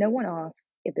 no one asks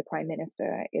if the prime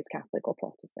minister is Catholic or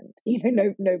Protestant.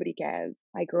 Nobody cares.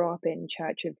 I grew up in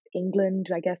Church of England,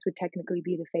 I guess would technically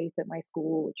be the faith at my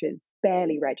school, which is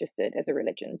barely registered as a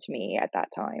religion to me at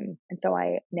that time. And so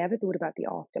I never thought about the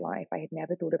afterlife. I had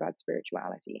never thought about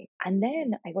spirituality. And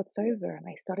then I got sober and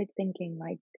I started thinking,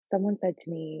 like, someone said to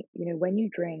me, when you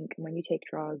drink and when you take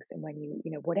drugs and when you,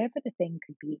 whatever the thing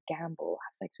could be, gamble,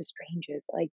 have sex with strangers,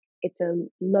 like, it's a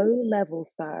low level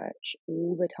search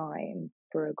all the time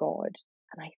for a God.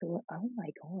 And I thought, oh my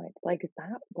God, like, is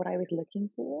that what I was looking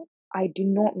for? I do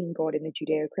not mean God in the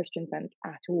Judeo Christian sense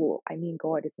at all. I mean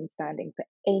God as in standing for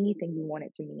anything you want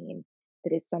it to mean,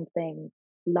 that is something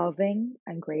loving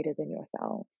and greater than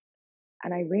yourself.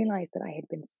 And I realized that I had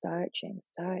been searching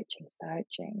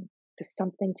for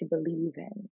something to believe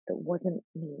in that wasn't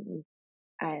me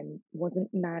and wasn't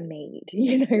man-made,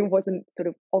 wasn't sort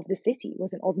of the city,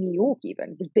 wasn't of New York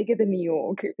even, was bigger than New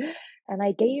York. And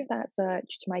I gave that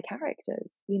search to my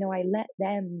characters. I let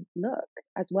them look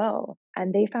as well.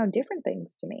 And they found different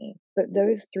things to me. But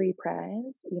those three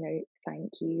prayers,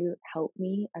 thank you, help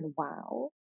me, and wow,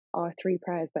 are three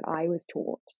prayers that I was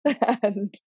taught.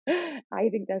 And I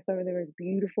think they're some of the most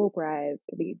beautiful prayers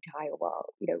in the entire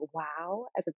world. Wow,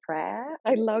 as a prayer.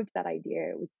 I loved that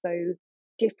idea. It was so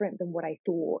different than what I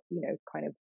thought, kind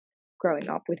of growing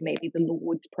up with maybe the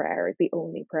Lord's Prayer as the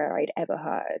only prayer I'd ever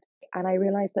heard. And I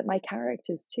realized that my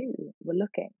characters too were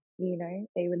looking,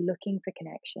 they were looking for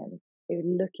connection. They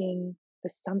were looking for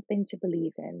something to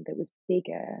believe in that was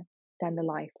bigger than the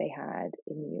life they had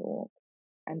in New York.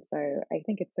 And so I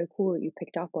think it's so cool that you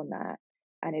picked up on that.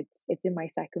 And it's in my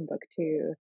second book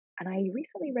too. And I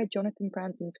recently read Jonathan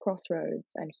Franzen's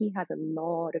Crossroads, and he has a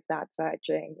lot of that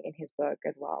searching in his book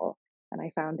as well. And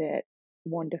I found it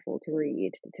wonderful to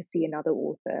read, to see another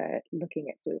author looking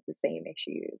at sort of the same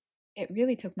issues. It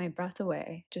really took my breath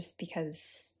away, just because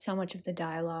so much of the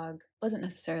dialogue wasn't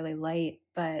necessarily light,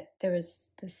 but there was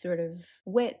this sort of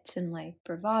wit and like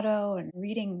bravado. And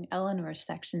reading Eleanor's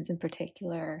sections in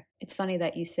particular, it's funny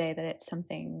that you say that it's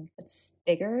something that's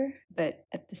bigger, but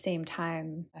at the same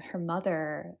time, her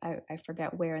mother, I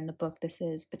forget where in the book this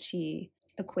is, but she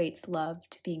equates love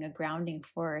to being a grounding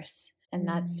force. And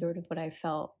that's sort of what I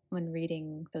felt when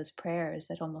reading those prayers.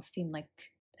 It almost seemed like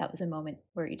that was a moment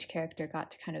where each character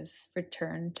got to kind of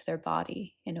return to their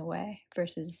body in a way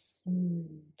versus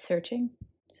searching.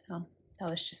 So that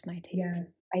was just my take. Yeah,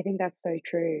 I think that's so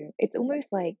true. It's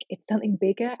almost like it's something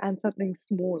bigger and something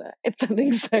smaller. It's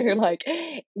something so like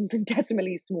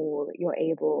infinitesimally small that you're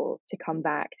able to come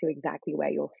back to exactly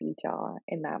where your feet are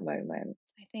in that moment.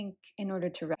 I think in order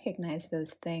to recognize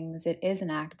those things, it is an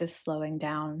act of slowing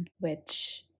down,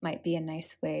 which might be a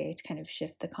nice way to kind of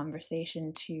shift the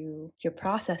conversation to your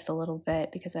process a little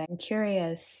bit, because I'm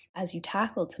curious, as you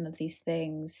tackled some of these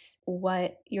things,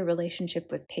 what your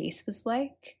relationship with pace was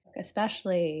like,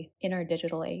 especially in our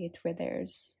digital age where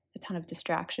there's a ton of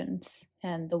distractions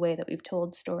and the way that we've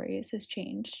told stories has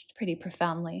changed pretty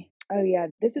profoundly. Oh, yeah,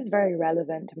 this is very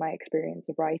relevant to my experience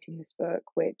of writing this book,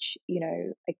 which,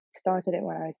 I started it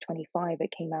when I was 25.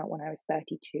 It came out when I was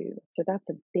 32. So that's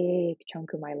a big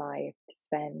chunk of my life to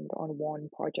spend on one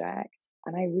project.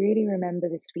 And I really remember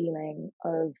this feeling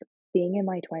of being in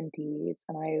my 20s,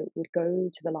 and I would go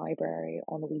to the library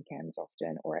on the weekends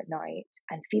often or at night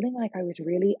and feeling like I was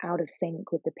really out of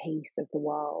sync with the pace of the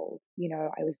world.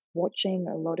 I was watching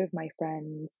a lot of my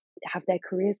friends have their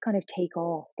careers kind of take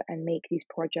off and make these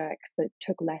projects that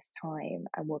took less time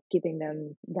and were giving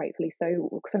them, rightfully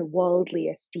so, kind of worldly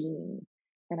esteem.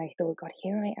 And I thought, God,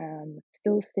 here I am,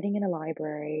 still sitting in a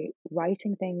library,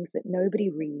 writing things that nobody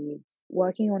reads,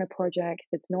 working on a project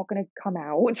that's not going to come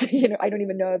out. I don't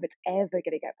even know if it's ever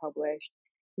going to get published,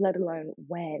 let alone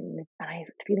when. And I'm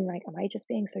feeling like, am I just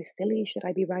being so silly? Should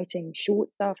I be writing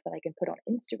short stuff that I can put on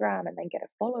Instagram and then get a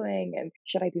following? And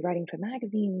should I be writing for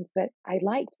magazines? But I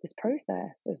liked this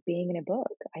process of being in a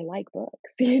book. I like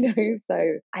books,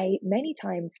 so I many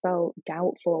times felt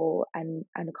doubtful and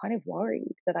kind of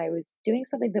worried that I was doing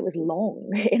something that was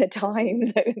long in a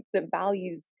time that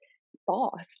values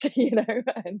fast,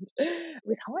 and it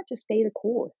was hard to stay the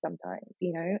course sometimes,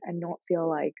 and not feel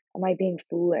like, am I being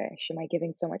foolish? Am I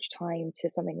giving so much time to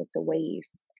something that's a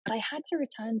waste? But I had to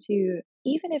return to,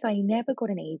 even if I never got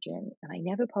an agent and I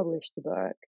never published the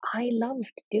book, I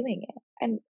loved doing it.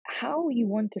 And how you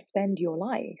want to spend your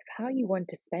life, how you want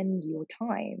to spend your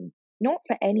time, not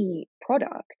for any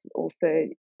product or for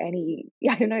any,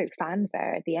 I don't know,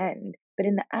 fanfare at the end, but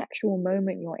in the actual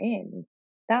moment you're in.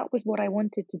 That was what I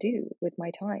wanted to do with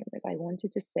my time. If I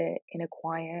wanted to sit in a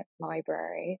quiet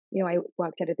library, I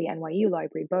worked out at the NYU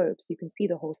library, Boab, so you can see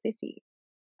the whole city,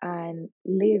 and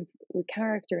live with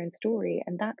character and story.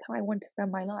 And that's how I want to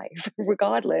spend my life,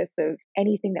 regardless of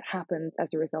anything that happens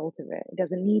as a result of it. It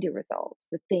doesn't need a result.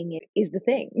 The thing is the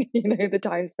thing, the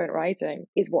time spent writing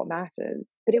is what matters.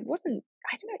 But it wasn't,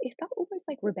 I don't know, it felt almost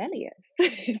like rebellious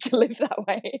to live that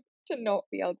way, to not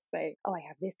be able to say, oh, I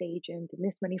have this agent and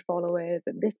this many followers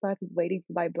and this person's waiting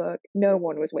for my book. No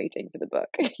one was waiting for the book.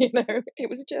 It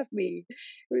was just me.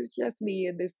 It was just me,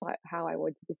 and this how I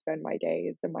wanted to spend my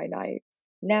days and my nights.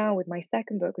 now with my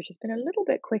second book, which has been a little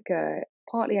bit quicker,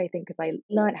 partly I think because I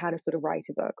learned how to sort of write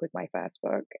a book with my first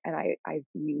book and I've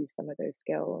used some of those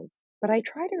skills. But I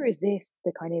try to resist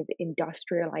the kind of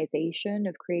industrialization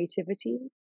of creativity.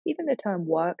 Even the term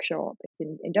workshop, it's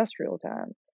an industrial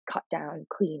term, cut down,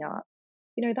 clean up.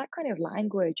 That kind of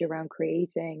language around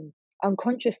creating,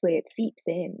 unconsciously it seeps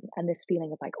in, and this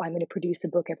feeling of like, oh, I'm going to produce a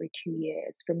book every 2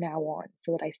 years from now on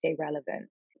so that I stay relevant.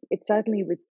 It's certainly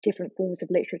with different forms of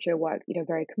literature work,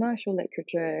 very commercial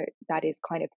literature, that is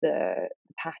kind of the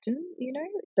pattern.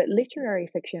 But literary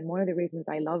fiction, one of the reasons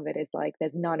I love it is like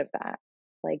there's none of that.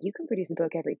 Like you can produce a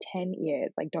book every 10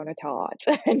 years, like Donna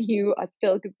Tartt, and you are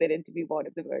still considered to be one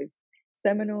of the most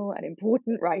seminal and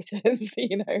important writers.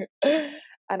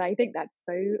 And I think that's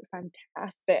so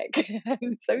fantastic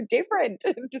and so different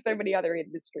to so many other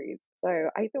industries. So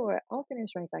I thought I'll finish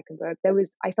my second book.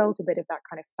 I felt a bit of that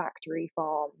kind of factory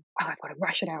farm. Oh, I've got to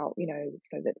rush it out,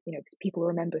 so that, 'cause people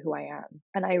remember who I am.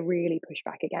 And I really push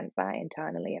back against that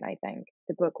internally. And I think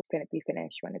the book will be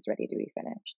finished when it's ready to be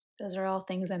finished. Those are all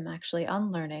things I'm actually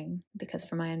unlearning because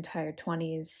for my entire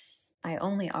 20s, I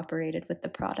only operated with the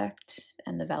product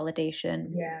and the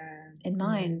validation in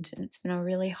mind. And it's been a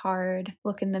really hard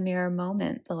look in the mirror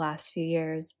moment the last few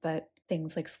years. But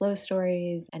things like slow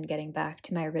stories and getting back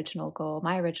to my original goal.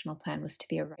 My original plan was to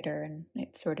be a writer, and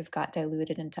it sort of got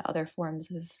diluted into other forms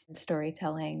of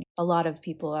storytelling. A lot of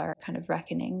people are kind of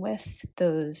reckoning with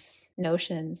those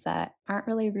notions that aren't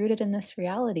really rooted in this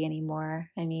reality anymore.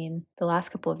 I mean, the last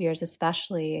couple of years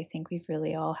especially, I think we've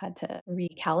really all had to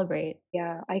recalibrate.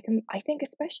 Yeah, I think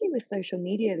especially with social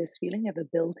media, this feeling of a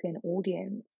built-in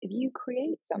audience. If you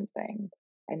create something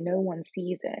and no one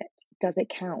sees it, does it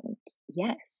count?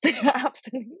 Yes,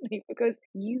 absolutely, because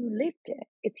you lived it.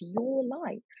 It's your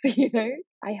life.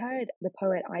 I heard the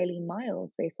poet Eileen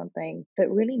Myles say something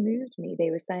that really moved me.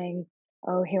 They were saying,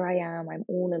 oh, here I am, I'm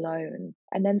all alone.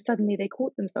 And then suddenly they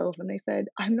caught themselves and they said,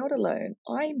 I'm not alone,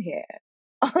 I'm here.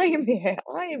 I am here,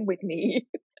 I am with me.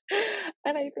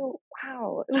 And I thought,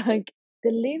 wow, like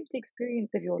the lived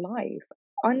experience of your life,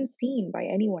 unseen by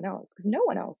anyone else, because no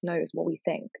one else knows what we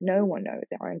think. No one knows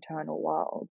our internal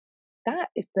world. That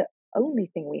is the only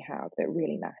thing we have that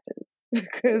really matters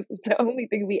because it's the only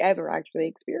thing we ever actually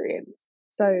experience.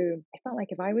 So I felt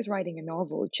like if I was writing a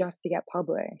novel just to get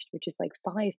published, which is like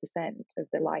 5% of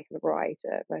the life of a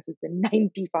writer versus the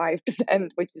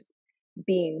 95%, which is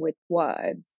being with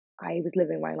words, I was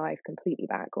living my life completely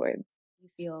backwards. You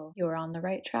feel you were on the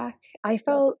right track? I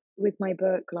felt with my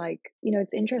book, like,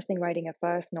 it's interesting writing a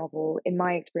first novel. In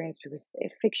my experience, it was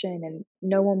fiction and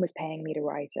no one was paying me to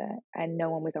write it and no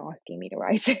one was asking me to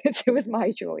write it. It was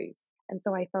my choice. And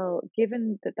so I felt,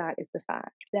 given that that is the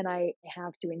fact, then I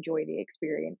have to enjoy the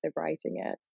experience of writing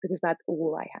it because that's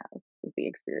all I have is the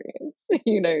experience.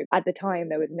 At the time,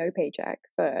 there was no paycheck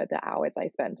for the hours I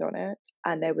spent on it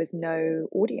and there was no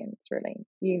audience really,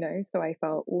 so I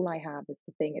felt all I have is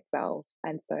the thing itself.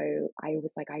 And so I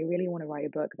was like, I really want to write a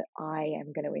book that I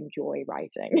am going to enjoy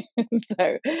writing.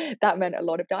 So that meant a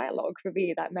lot of dialogue for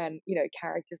me. That meant,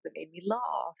 characters that made me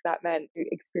laugh. That meant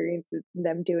experiences,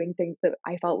 them doing things that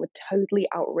I felt were totally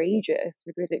outrageous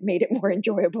because it made it more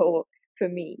enjoyable for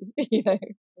me.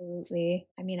 Absolutely.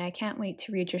 I mean, I can't wait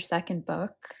to read your second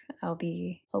book. I'll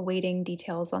be awaiting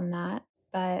details on that.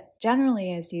 But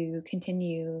generally, as you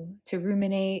continue to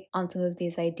ruminate on some of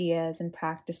these ideas and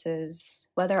practices,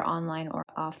 whether online or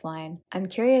offline, I'm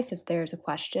curious if there's a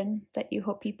question that you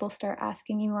hope people start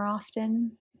asking you more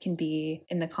often. It can be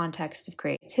in the context of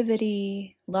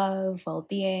creativity, love,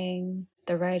 well-being,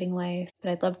 the writing life,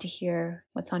 but I'd love to hear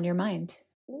what's on your mind.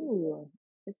 Ooh,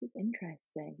 this is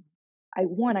interesting. I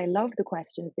love the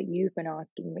questions that you've been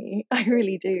asking me. I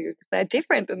really do, because they're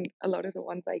different than a lot of the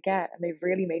ones I get, and they've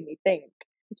really made me think,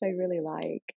 which I really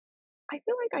like. I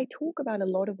feel like I talk about a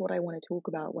lot of what I want to talk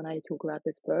about when I talk about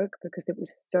this book because it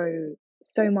was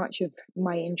so much of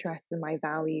my interests and my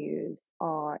values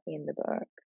are in the book.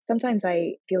 Sometimes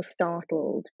I feel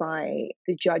startled by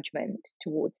the judgment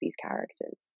towards these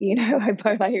characters.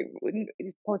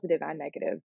 It's positive and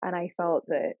negative. And I felt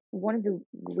that one of the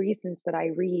reasons that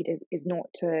I read is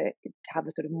not to have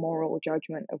a sort of moral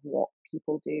judgment of what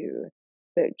people do,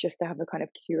 but just to have a kind of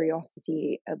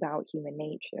curiosity about human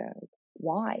nature.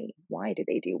 Why do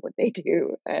they do what they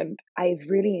do? And I've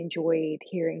really enjoyed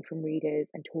hearing from readers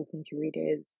and talking to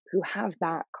readers who have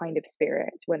that kind of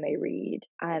spirit when they read,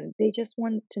 and they just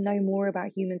want to know more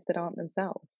about humans that aren't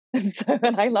themselves. And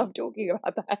I love talking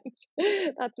about that.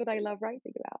 That's what I love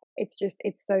writing about. It's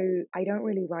so, I don't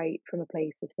really write from a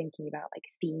place of thinking about like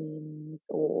themes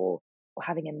or or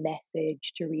having a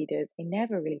message to readers. I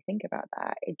never really think about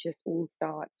that. It just all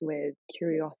starts with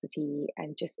curiosity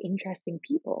and just interesting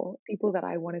people that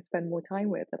I want to spend more time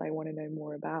with, that I want to know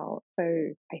more about. So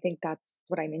I think that's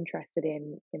what I'm interested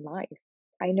in life.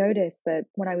 I noticed that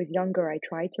when I was younger, I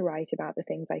tried to write about the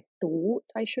things I thought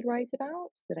I should write about,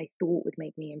 that I thought would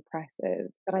make me impressive.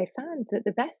 But I found that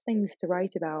the best things to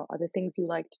write about are the things you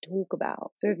like to talk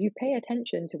about. So if you pay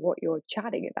attention to what you're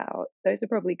chatting about, those are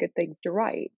probably good things to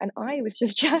write. And I was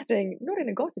just chatting, not in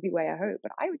a gossipy way, I hope,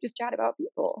 but I would just chat about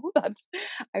people.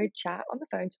 I would chat on the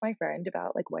phone to my friend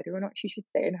about like whether or not she should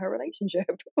stay in her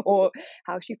relationship or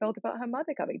how she felt about her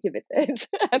mother coming to visit.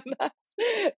 And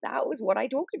that was what I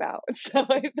talked about. So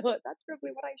I thought that's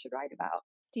probably what I should write about.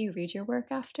 Do you read your work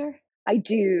after? I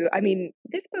do. I mean,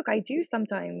 this book I do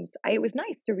sometimes. It was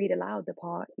nice to read aloud the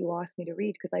part you asked me to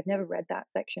read because I've never read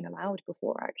that section aloud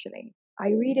before, actually. I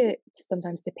read it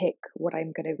sometimes to pick what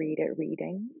I'm going to read at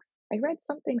readings. I read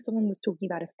something, someone was talking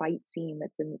about a fight scene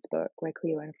that's in this book where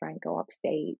Cleo and Frank go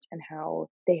upstate and how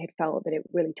they had felt that it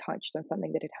really touched on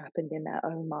something that had happened in their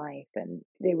own life. And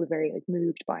they were very like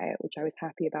moved by it, which I was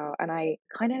happy about. And I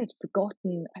kind of had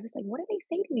forgotten, I was like, what did they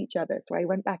say to each other? So I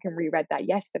went back and reread that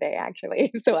yesterday,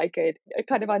 actually, so I could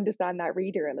kind of understand that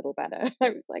reader a little better. I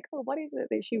was like, oh, what is it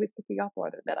that she was picking up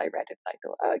on? And then I read it and I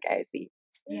thought, oh, okay, I see.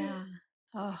 Yeah.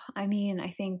 Oh, I mean, I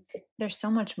think there's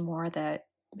so much more that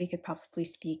we could probably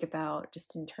speak about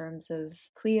just in terms of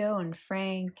Cleo and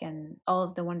Frank and all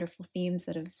of the wonderful themes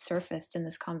that have surfaced in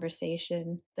this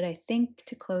conversation. But I think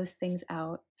to close things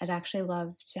out, I'd actually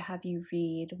love to have you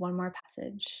read one more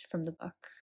passage from the book.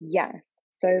 Yes.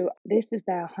 So this is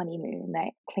their honeymoon.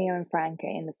 That Cleo and Frank are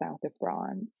in the south of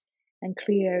France, and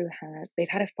they've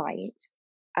had a fight,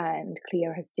 and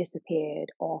Cleo has disappeared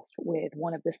off with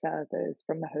one of the servers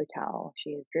from the hotel. She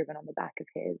is driven on the back of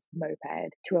his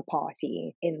moped to a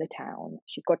party in the town.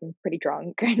 She's gotten pretty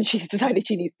drunk and she's decided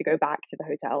she needs to go back to the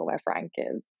hotel where Frank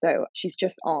is. So she's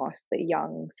just asked the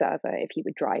young server if he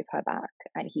would drive her back,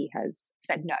 and he has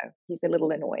said no. He's a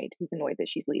little annoyed. He's annoyed that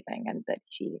she's leaving and that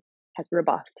she has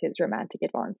rebuffed his romantic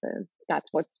advances.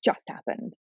 That's what's just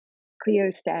happened. Cleo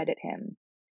stared at him.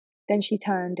 Then she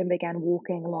turned and began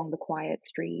walking along the quiet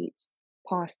street,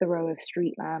 past the row of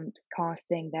street lamps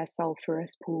casting their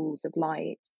sulphurous pools of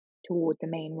light toward the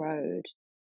main road.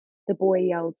 The boy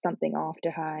yelled something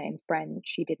after her in French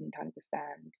she didn't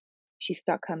understand. She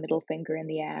stuck her middle finger in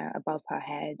the air above her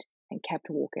head and kept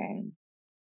walking.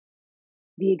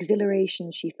 The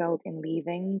exhilaration she felt in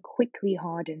leaving quickly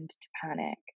hardened to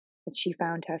panic as she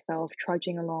found herself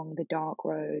trudging along the dark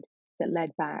road that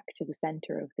led back to the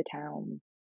center of the town.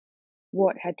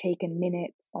 What had taken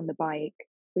minutes on the bike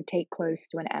would take close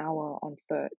to an hour on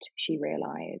foot, she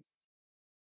realized.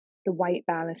 The white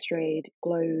balustrade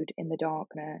glowed in the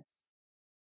darkness.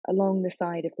 Along the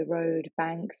side of the road,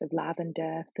 banks of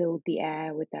lavender filled the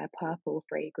air with their purple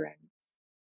fragrance.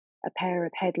 A pair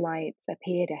of headlights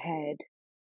appeared ahead.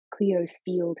 Cleo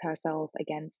steeled herself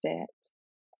against it.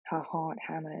 Her heart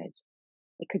hammered.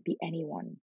 It could be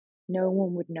anyone. No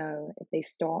one would know if they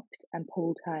stopped and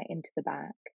pulled her into the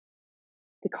back.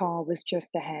 The car was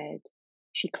just ahead.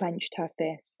 She clenched her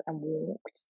fists and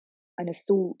walked. An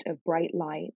assault of bright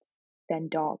lights, then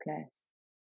darkness.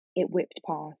 It whipped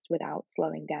past without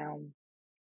slowing down.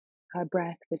 Her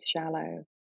breath was shallow.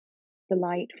 The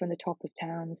light from the top of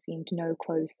town seemed no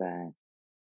closer.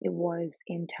 It was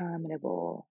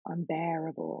interminable,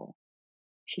 unbearable.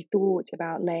 She thought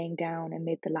about laying down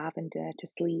amid the lavender to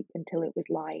sleep until it was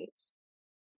light.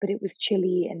 But it was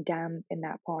chilly and damp in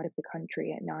that part of the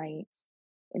country at night.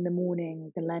 In the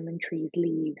morning, the lemon tree's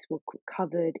leaves were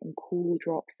covered in cool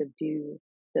drops of dew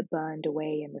that burned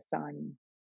away in the sun.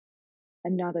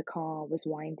 Another car was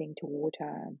winding toward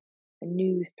her, a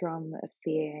new thrum of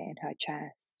fear in her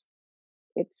chest.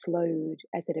 It slowed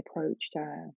as it approached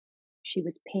her. She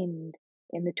was pinned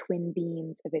in the twin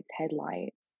beams of its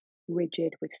headlights,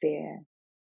 rigid with fear.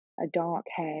 A dark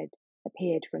head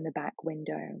appeared from the back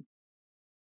window.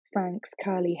 Frank's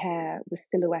curly hair was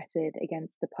silhouetted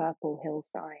against the purple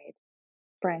hillside.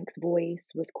 Frank's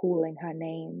voice was calling her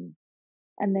name.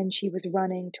 And then she was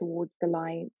running towards the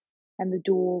lights, and the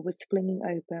door was flinging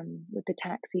open with the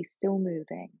taxi still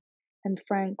moving, and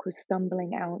Frank was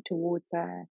stumbling out towards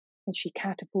her, and she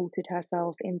catapulted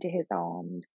herself into his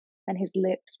arms, and his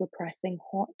lips were pressing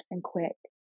hot and quick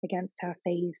against her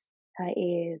face, her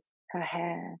ears, her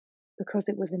hair, because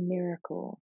it was a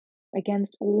miracle.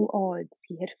 Against all odds,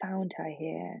 he had found her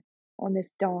here, on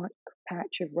this dark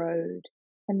patch of road,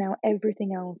 and now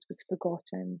everything else was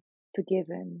forgotten,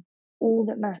 forgiven. All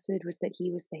that mattered was that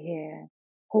he was here,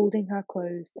 holding her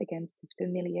close against his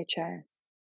familiar chest,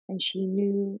 and she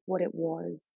knew what it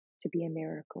was to be a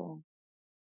miracle.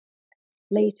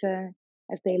 Later,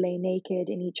 as they lay naked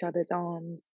in each other's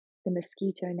arms, the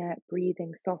mosquito net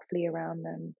breathing softly around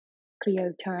them,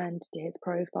 Cleo turned to his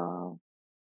profile.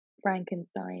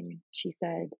 "Frankenstein," she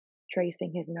said,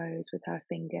 tracing his nose with her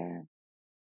finger.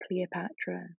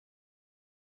 "Cleopatra.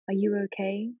 Are you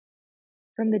okay?"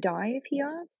 "From the dive?" he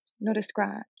asked. "Not a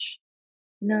scratch."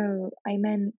 "No, I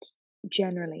meant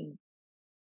generally."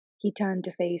 He turned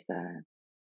to face her.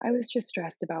 "I was just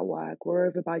stressed about work. We're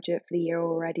over budget for the year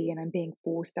already, and I'm being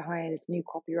forced to hire this new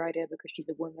copywriter because she's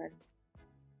a woman."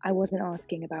 "I wasn't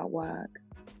asking about work."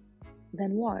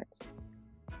 "Then what?"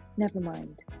 "Never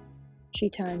mind." She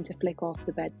turned to flick off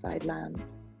the bedside lamp.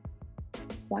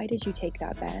 "Why did you take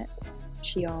that bet?"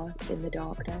 she asked in the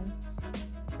darkness.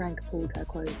 Frank pulled her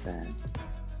closer.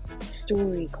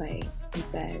 "Story, Clay," he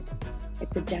said.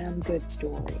 "It's a damn good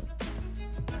story."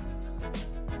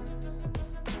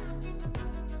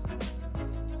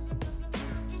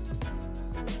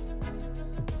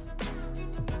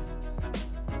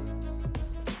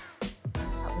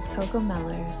 That was Coco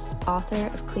Mellors, author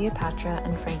of Cleopatra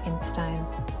and Frankenstein.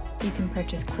 You can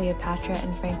purchase Cleopatra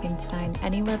and Frankenstein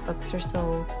anywhere books are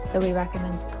sold, though we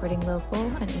recommend supporting local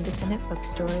and independent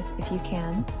bookstores if you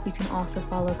can. You can also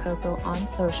follow Coco on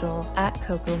social at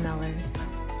Coco Mellors.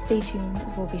 Stay tuned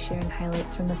as we'll be sharing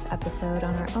highlights from this episode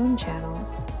on our own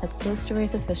channels at Slow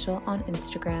Stories Official on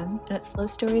Instagram and at Slow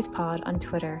Stories Pod on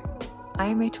Twitter. I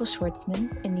am Rachel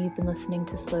Schwartzman, and you've been listening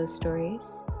to Slow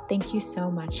Stories. Thank you so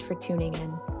much for tuning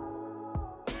in.